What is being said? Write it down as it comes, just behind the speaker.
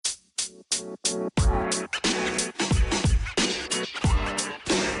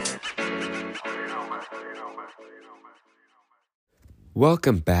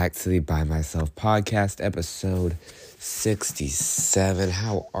Welcome back to the By Myself podcast, episode 67.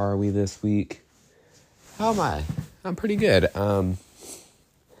 How are we this week? How am I? I'm pretty good.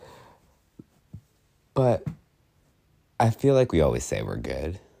 But I feel like we always say we're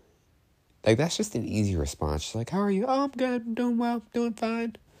good. Like, that's just an easy response. Just like, how are you? Oh, I'm good. I'm doing well. Doing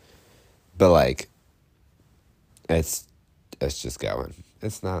fine. But, like, it's just going.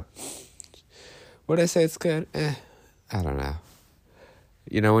 It's not. Would I say it's good? I don't know.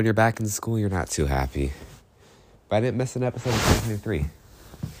 You know, when you're back in school, you're not too happy. But I didn't miss an episode of 2023.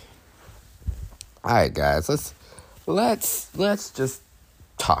 All right, guys, let's just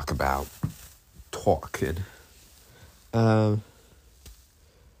talk about talking. You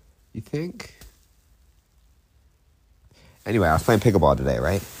think? Anyway, I was playing pickleball today,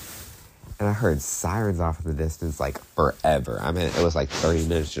 right? And I heard sirens off in the distance, like, forever. I mean, it was like 30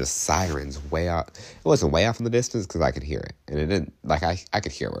 minutes, just sirens way off. It wasn't way off in the distance because I could hear it. And it didn't, like, I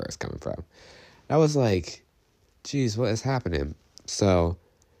could hear where it was coming from. And I was like, geez, what is happening? So,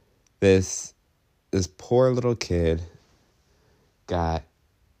 this poor little kid got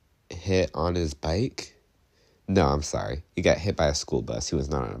hit on his bike. No, I'm sorry. He got hit by a school bus. He was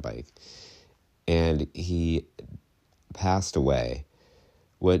not on a bike. And he passed away,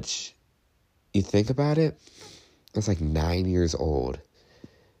 which... You think about it, it's like 9 years old.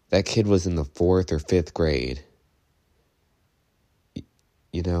 That kid was in the 4th or 5th grade.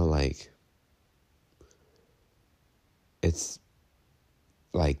 You know, like, it's,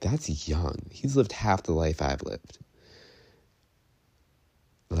 like, that's young. He's lived half the life I've lived.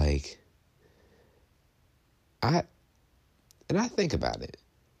 Like, I think about it.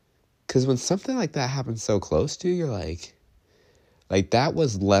 Because when something like that happens so close to you, you're like, that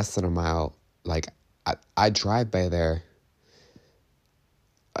was less than a mile. Like, I drive by there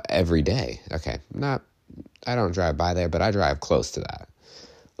every day. Okay, I don't drive by there, but I drive close to that.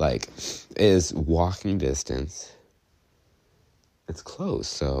 Like, it is walking distance. It's close,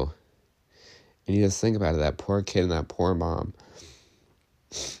 so... And you just think about it, that poor kid and that poor mom,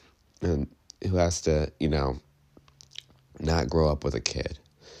 and who has to, you know, not grow up with a kid.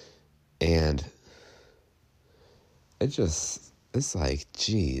 And it's like,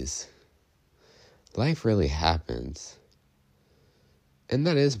 geez... Life really happens. And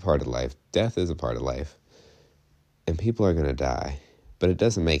that is part of life. Death is a part of life. And people are going to die. But it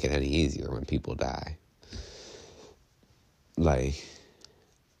doesn't make it any easier when people die. Like,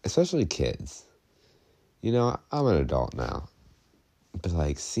 especially kids. You know, I'm an adult now. But,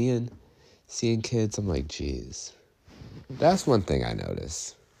 like, seeing kids, I'm like, geez. That's one thing I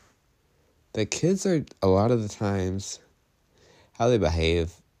notice. That kids are, a lot of the times, how they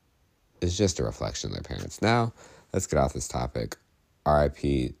behave is just a reflection of their parents. Now, let's get off this topic.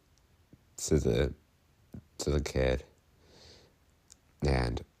 R.I.P. to the kid.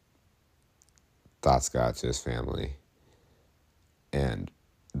 And thoughts go out to his family. And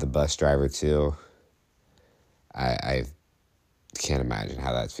the bus driver, too. I can't imagine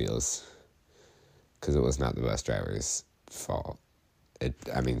how that feels. Because it was not the bus driver's fault.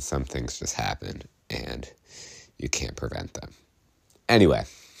 Some things just happen. And you can't prevent them. Anyway.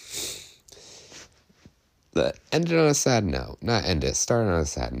 Ended on a sad note. Started on a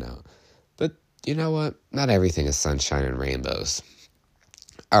sad note. But you know what? Not everything is sunshine and rainbows.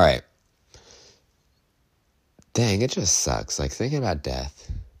 Alright. Dang, it just sucks. Like, thinking about death.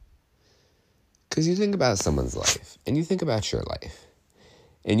 Because you think about someone's life. And you think about your life.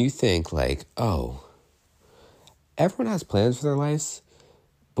 And you think, like, oh, everyone has plans for their lives,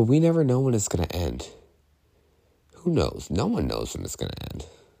 but we never know when it's going to end. Who knows? No one knows when it's going to end.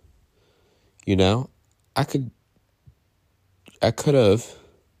 You know? I could have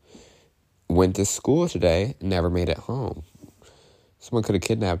went to school today and never made it home. Someone could have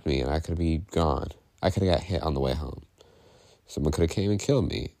kidnapped me and I could be gone. I could have got hit on the way home. Someone could have came and killed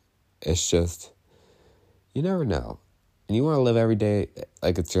me. It's just, you never know. And you want to live every day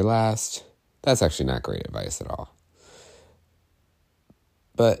like it's your last. That's actually not great advice at all.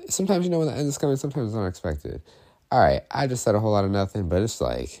 But sometimes you know when the end is coming, sometimes it's unexpected. All right, I just said a whole lot of nothing, but it's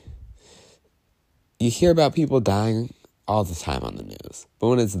like, you hear about people dying all the time on the news. But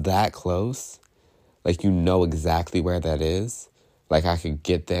when it's that close, like, you know exactly where that is. Like, I could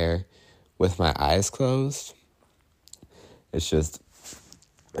get there with my eyes closed. It's just,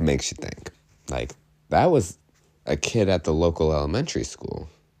 it makes you think. Like, that was a kid at the local elementary school.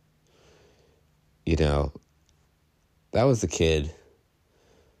 You know, that was a kid.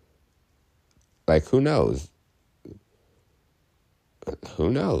 Like, who knows? Who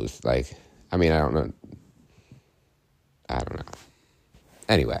knows? Like, I mean, I don't know.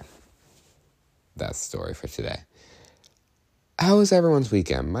 Anyway, that's the story for today. How was everyone's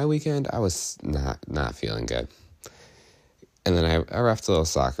weekend? My weekend, I was not feeling good. And then I reffed a little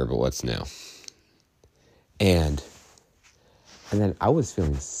soccer, but what's new? And then I was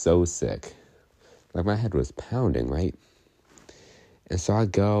feeling so sick. Like my head was pounding, right? And so I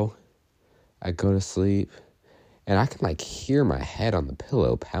go to sleep, and I can like hear my head on the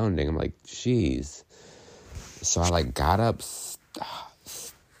pillow pounding. I'm like, geez. So I like got up,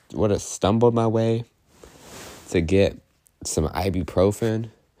 stumbled my way to get some ibuprofen. I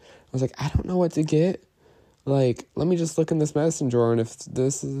was like, I don't know what to get. Like, let me just look in this medicine drawer, and if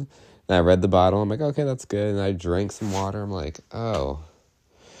this is... And I read the bottle. I'm like, okay, that's good. And I drank some water. I'm like, oh,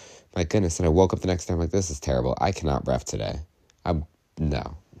 my goodness. And I woke up the next day. I'm like, this is terrible. I cannot ref today.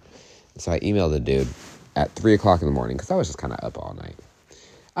 No. So I emailed the dude at 3 o'clock in the morning because I was just kind of up all night.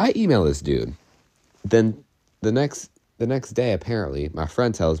 I emailed this dude. Then the next day, apparently, my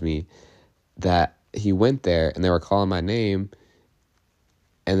friend tells me that he went there and they were calling my name.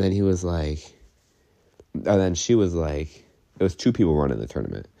 And then he was like, and then she was like, it was 2 people running the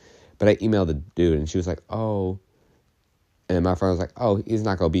tournament. But I emailed the dude and she was like, oh. And my friend was like, oh, he's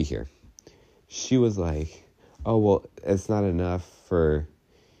not going to be here. She was like, oh, well, it's not enough for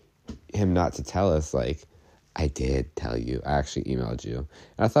him not to tell us. Like, I did tell you. I actually emailed you.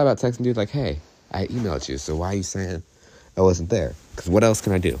 And I thought about texting dude like, hey, I emailed you. So why are you saying I wasn't there? Because what else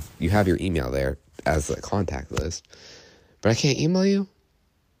can I do? You have your email there as a contact list. But I can't email you?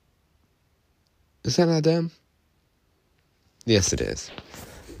 Is that not dumb? Yes, it is.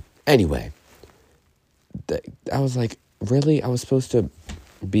 Anyway, I was like, really? I was supposed to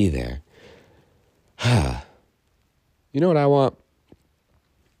be there. You know what I want?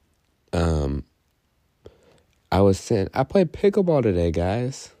 I played pickleball today,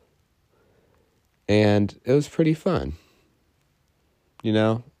 guys. And it was pretty fun. You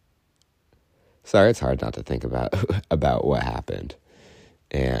know? Sorry, it's hard not to think about what happened.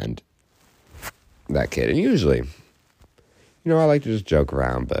 And that kid. And usually, I like to just joke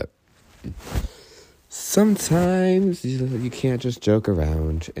around, but sometimes you can't just joke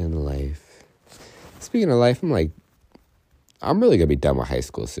around in life. Speaking of life, I'm really going to be done with high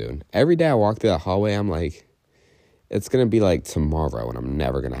school soon. Every day I walk through that hallway, I'm like, it's going to be like tomorrow, and I'm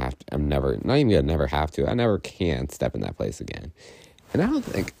never going to have to, I never can step in that place again. And I don't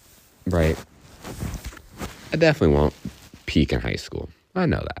think, right, I definitely won't peak in high school. I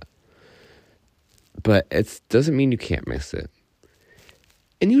know that. But it doesn't mean you can't miss it.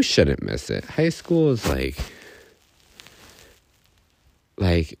 And you shouldn't miss it. High school is like,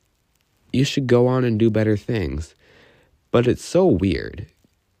 you should go on and do better things. But it's so weird,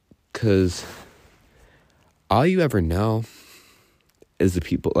 because all you ever know is the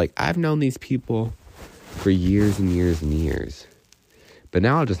people, like, I've known these people for years and years and years. But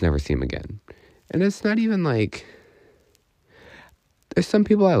now I'll just never see them again. And it's not even like, there's some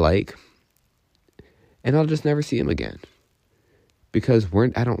people I like, and I'll just never see them again. Because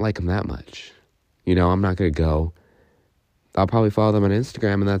I don't like them that much. I'm not going to go. I'll probably follow them on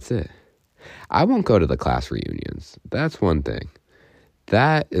Instagram, and that's it. I won't go to the class reunions. That's one thing.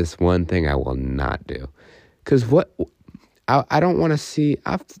 That is one thing I will not do. Because I don't want to see,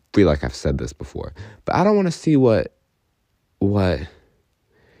 I feel like I've said this before, but I don't want to see what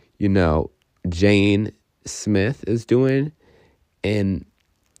Jane Smith is doing in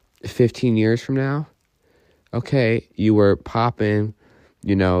 15 years from now. Okay, you were popping,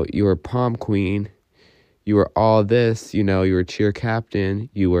 you were prom queen, you were all this, you were cheer captain,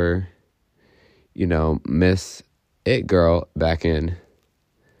 you were, Miss It Girl back in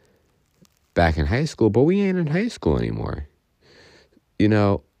high school, but we ain't in high school anymore.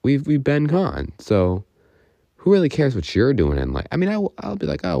 We've been gone. So who really cares what you're doing in life? I mean, I'll be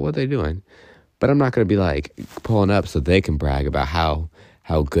like, oh, what are they doing? But I'm not going to be like pulling up so they can brag about how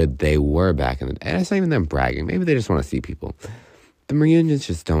good they were back in the day. And it's not even them bragging. Maybe they just want to see people. The reunions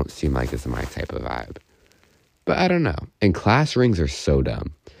just don't seem like it's my type of vibe. But I don't know. And class rings are so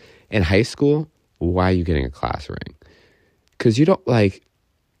dumb. In high school, why are you getting a class ring? Because you don't, like,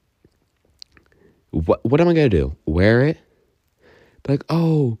 what am I going to do? Wear it? Be like,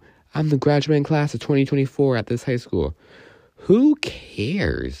 oh, I'm the graduating class of 2024 at this high school. Who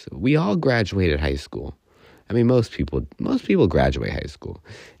cares? We all graduated high school. I mean, most people graduate high school,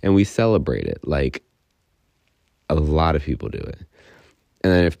 and we celebrate it like a lot of people do it.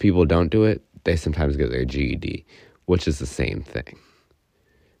 And then if people don't do it, they sometimes get their GED, which is the same thing.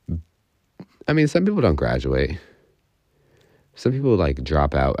 I mean, some people don't graduate. Some people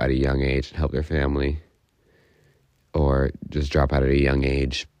drop out at a young age and help their family, or just drop out at a young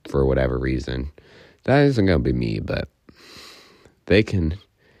age for whatever reason. That isn't going to be me, but they can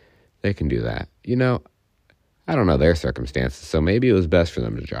do that. You know, I don't know their circumstances, so maybe it was best for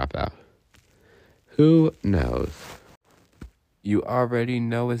them to drop out. Who knows? You already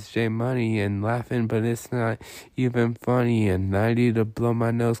know it's J Money and laughing, but it's not even funny. And I need to blow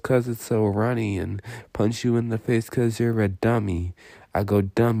my nose 'cause it's so runny and punch you in the face 'cause you're a dummy. I go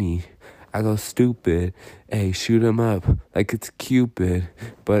dummy. I go stupid. Hey, shoot him up like it's Cupid.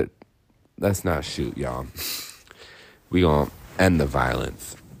 But let's not shoot, y'all. We gonna end the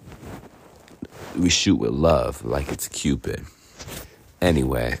violence. We shoot with love like it's Cupid.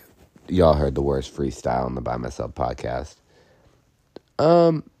 Anyway, y'all heard the worst freestyle on the By Myself podcast.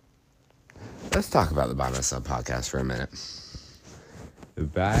 Let's talk about the By Myself podcast for a minute.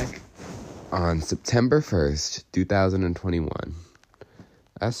 Back on September 1st, 2021,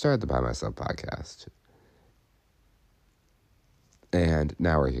 I started the By Myself podcast. And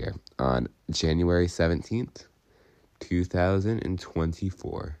now we're here on January 17th,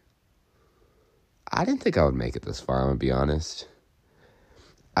 2024. I didn't think I would make it this far, I'm going to be honest.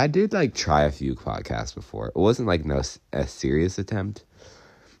 I did, try a few podcasts before. It wasn't, a serious attempt.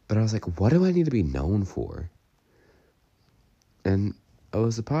 But I was like, what do I need to be known for? And it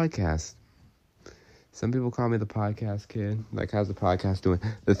was a podcast. Some people call me the podcast kid. How's the podcast doing?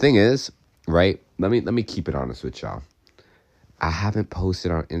 The thing is, right, let me keep it honest with y'all. I haven't posted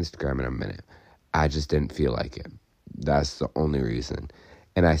on Instagram in a minute. I just didn't feel like it. That's the only reason.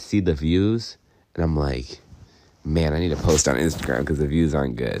 And I see the views, and I'm like, man, I need to post on Instagram because the views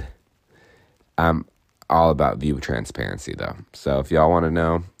aren't good. I'm all about view transparency, though. So if y'all want to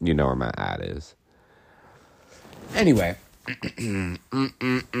know, you know where my ad is. Anyway.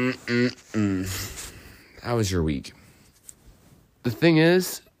 How was your week? The thing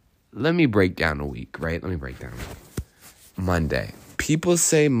is, let me break down a week, right? Monday. People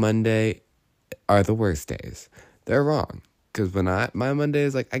say Monday are the worst days. They're wrong. Because my Monday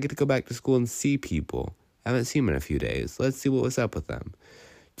is I get to go back to school and see people. I haven't seen them in a few days. Let's see what was up with them.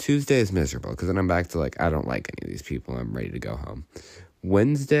 Tuesday is miserable because then I'm back to I don't like any of these people. I'm ready to go home.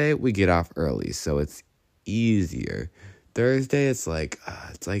 Wednesday, we get off early, so it's easier. Thursday, it's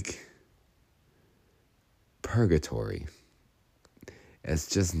purgatory. It's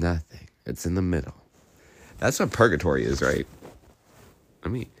just nothing. It's in the middle. That's what purgatory is, right?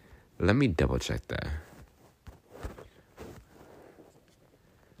 Let me double check that.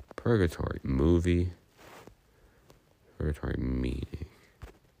 Purgatory movie. Purgatory meaning.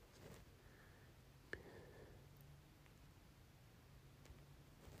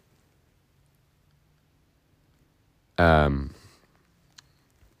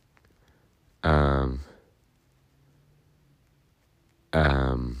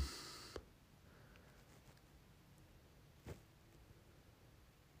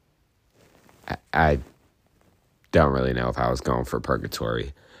 I don't really know if I was going for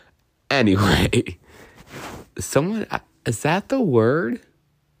purgatory. Anyway, is that the word?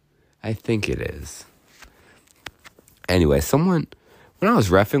 I think it is. Anyway, when I was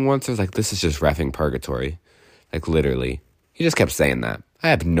reffing once, I was like, this is just reffing purgatory. Literally. He just kept saying that. I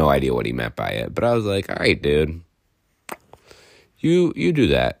have no idea what he meant by it, but I was like, all right, dude. You do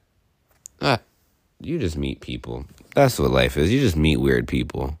that. You just meet people. That's what life is. You just meet weird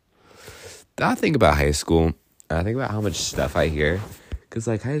people. I think about high school. I think about how much stuff I hear. Because,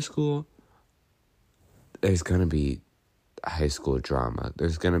 high school, there's going to be high school drama.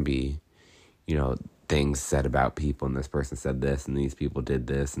 There's going to be, things said about people, and this person said this, and these people did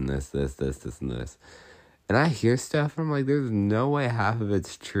this, and this, and this. And I hear stuff, and I'm like, there's no way half of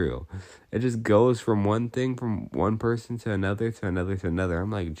it's true. It just goes from one thing, from one person to another, to another, to another. I'm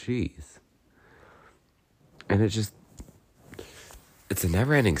like, geez. And it's a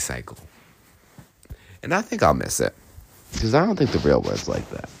never-ending cycle. And I think I'll miss it. Because I don't think the real world's like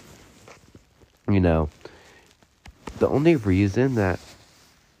that. The only reason that,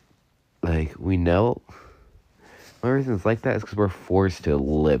 we know, the only reason it's like that is because we're forced to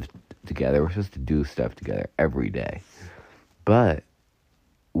live together. We're supposed to do stuff together every day. But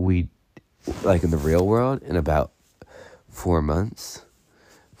we, in the real world, in about 4 months,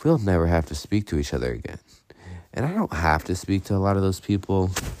 we'll never have to speak to each other again. And I don't have to speak to a lot of those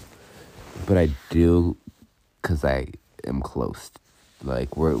people, but I do because I am close.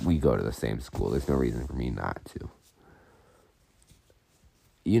 We go to the same school. There's no reason for me not to.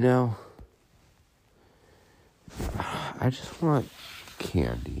 I just want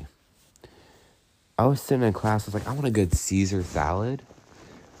candy. I was sitting in class, I was like, I want a good Caesar salad,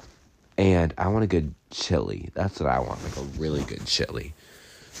 and I want a good chili. That's what I want, a really good chili.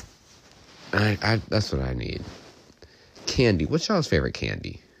 That's what I need. Candy. What's y'all's favorite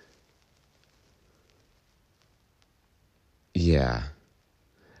candy? Yeah.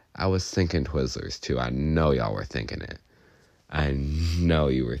 I was thinking Twizzlers, too. I know y'all were thinking it. I know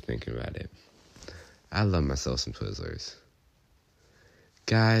you were thinking about it. I love myself some Twizzlers.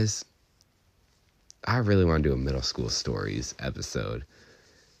 Guys, I really want to do a middle school stories episode.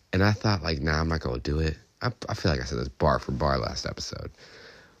 And I thought, like, nah, I'm not going to do it. I feel like I said this bar for bar last episode.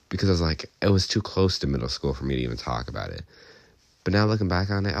 Because I was like, it was too close to middle school for me to even talk about it. But now looking back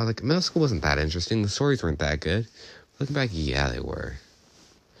on it, I was like, middle school wasn't that interesting. The stories weren't that good. Looking back, yeah, they were.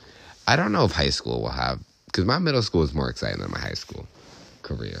 I don't know if high school will have, because my middle school was more exciting than my high school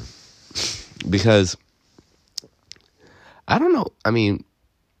career. Because, I don't know, I mean,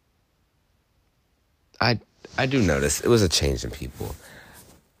 I do notice it was a change in people.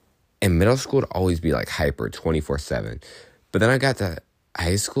 In middle school, it'd always be like hyper 24/7. But then I got to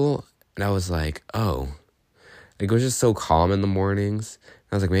high school, and I was like, oh, it was just so calm in the mornings.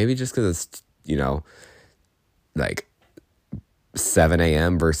 And I was like, maybe just because it's, like 7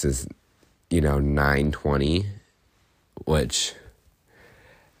 a.m. versus, 9:20, which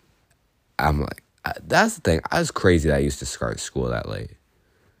I'm like, that's the thing. I was crazy that I used to start school that late.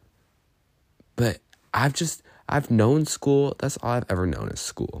 But I've known school. That's all I've ever known is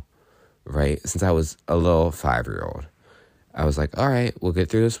school, right? Since I was a little 5-year-old. I was like, all right, we'll get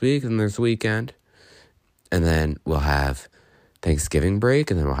through this week, and there's the weekend. And then we'll have Thanksgiving break,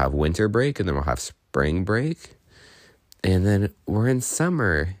 and then we'll have winter break, and then we'll have spring break. And then we're in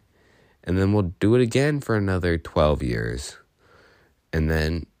summer. And then we'll do it again for another 12 years. And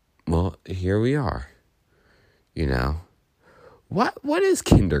then, well, here we are. What is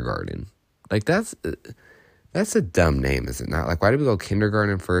kindergarten? Like, that's a dumb name, is it not? Like, why do we go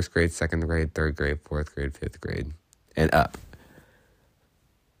kindergarten, first grade, second grade, third grade, fourth grade, fifth grade, and up?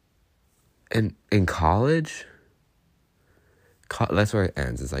 And in college, that's where it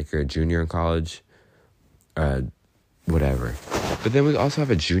ends. It's like you're a junior in college, whatever. But then we also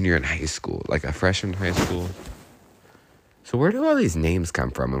have a junior in high school, like a freshman in high school. So where do all these names come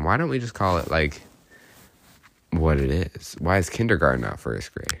from? And why don't we just call it, like, what it is? Why is kindergarten not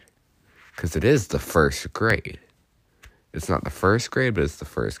first grade? Because it is the first grade. It's not the first grade, but it's the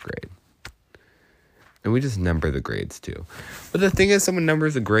first grade. And we just number the grades, too. But the thing is, someone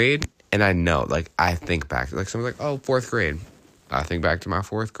numbers a grade, and I know, like, I think back. Like, someone's like, oh, fourth grade. I think back to my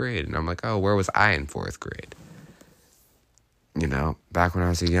fourth grade. And I'm like, oh, where was I in fourth grade? Back when I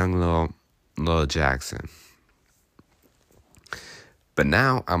was a young little Jackson. But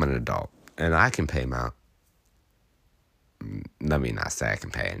now I'm an adult, and I can pay let me not say I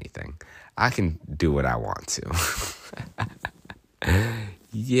can pay anything. I can do what I want to.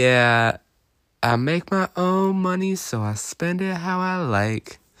 Yeah, I make my own money, so I spend it how I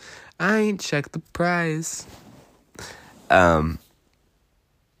like. I ain't check the price. Yeah.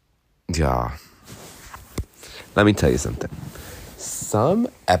 Let me tell you something. Some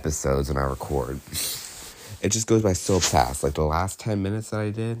episodes when I record, it just goes by so fast. Like the last 10 minutes that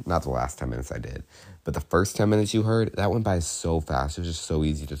I did, not the last 10 minutes I did, but the first 10 minutes you heard, that went by so fast. It was just so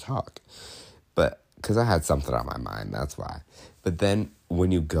easy to talk. But because I had something on my mind, that's why. But then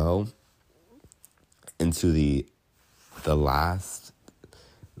when you go into the last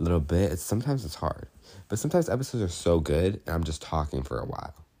little bit, sometimes it's hard. But sometimes episodes are so good, and I'm just talking for a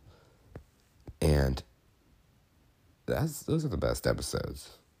while. And those are the best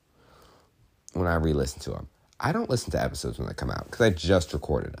episodes when I re-listen to them. I don't listen to episodes when they come out because I just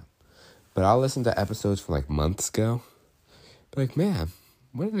recorded them. But I'll listen to episodes from like months ago. Be like, man,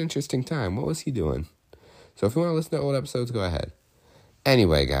 what an interesting time. What was he doing? So if you want to listen to old episodes, go ahead.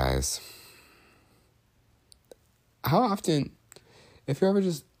 Anyway, guys. How often, if you're ever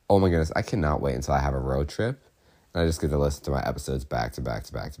just, oh my goodness, I cannot wait until I have a road trip. And I just get to listen to my episodes back to back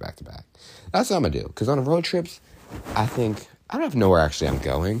to back to back to back. That's what I'm going to do. Because on road trips, I think, I don't know where actually I'm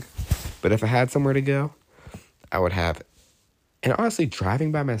going. But if I had somewhere to go, I would have. And honestly,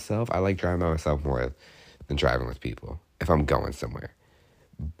 driving by myself, I like driving by myself more than driving with people if I'm going somewhere.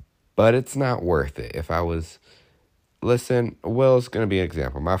 But it's not worth it. If I was, listen, Will's going to be an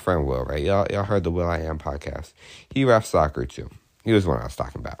example. My friend Will, right? Y'all heard the Will I Am podcast. He refs soccer too. He was the one I was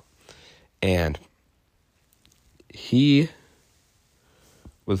talking about. And he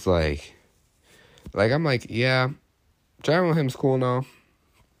was like, I'm like, yeah, driving with him's cool and all.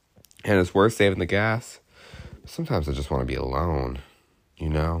 And it's worth saving the gas. Sometimes I just want to be alone,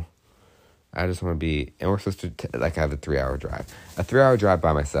 I just want to be, and we're supposed to, have a 3-hour drive. A 3-hour drive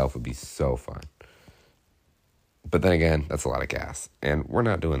by myself would be so fun. But then again, that's a lot of gas. And we're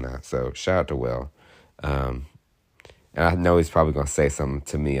not doing that. So shout out to Will. And I know he's probably going to say something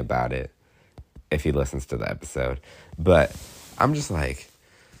to me about it if he listens to the episode. But I'm just like,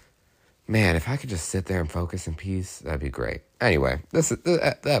 Man, if I could just sit there and focus in peace, that'd be great. Anyway,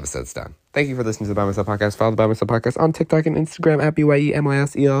 the episode's done. Thank you for listening to the By Myself Podcast. Follow the By Myself Podcast on TikTok and Instagram at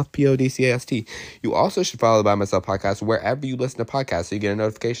BYEMYSELFPODCAST. You also should follow the By Myself Podcast wherever you listen to podcasts so you get a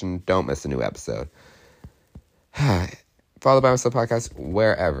notification. Don't miss a new episode. Follow the By Myself Podcast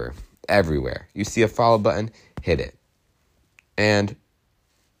wherever, everywhere. You see a follow button, hit it. And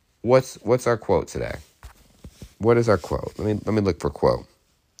what's our quote today? What is our quote? Let me look for quote.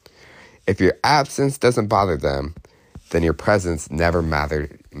 If your absence doesn't bother them, then your presence never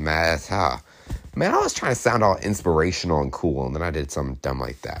mattered. Man, I was trying to sound all inspirational and cool, and then I did something dumb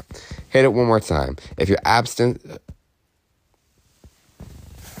like that. Hit it one more time. If your absence...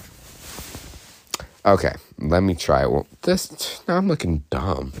 Okay, let me try it. Well, now I'm looking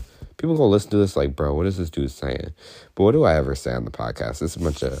dumb. People gonna listen to this like, bro, what is this dude saying? But what do I ever say on the podcast? It's a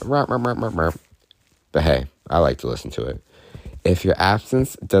bunch of... But hey, I like to listen to it. If your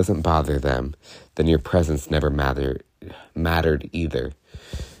absence doesn't bother them, then your presence never mattered either.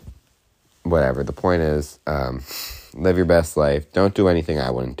 Whatever. The point is, live your best life. Don't do anything I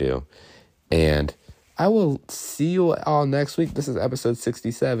wouldn't do. And I will see you all next week. This is episode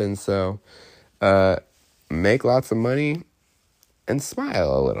 67. So make lots of money and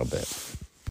smile a little bit.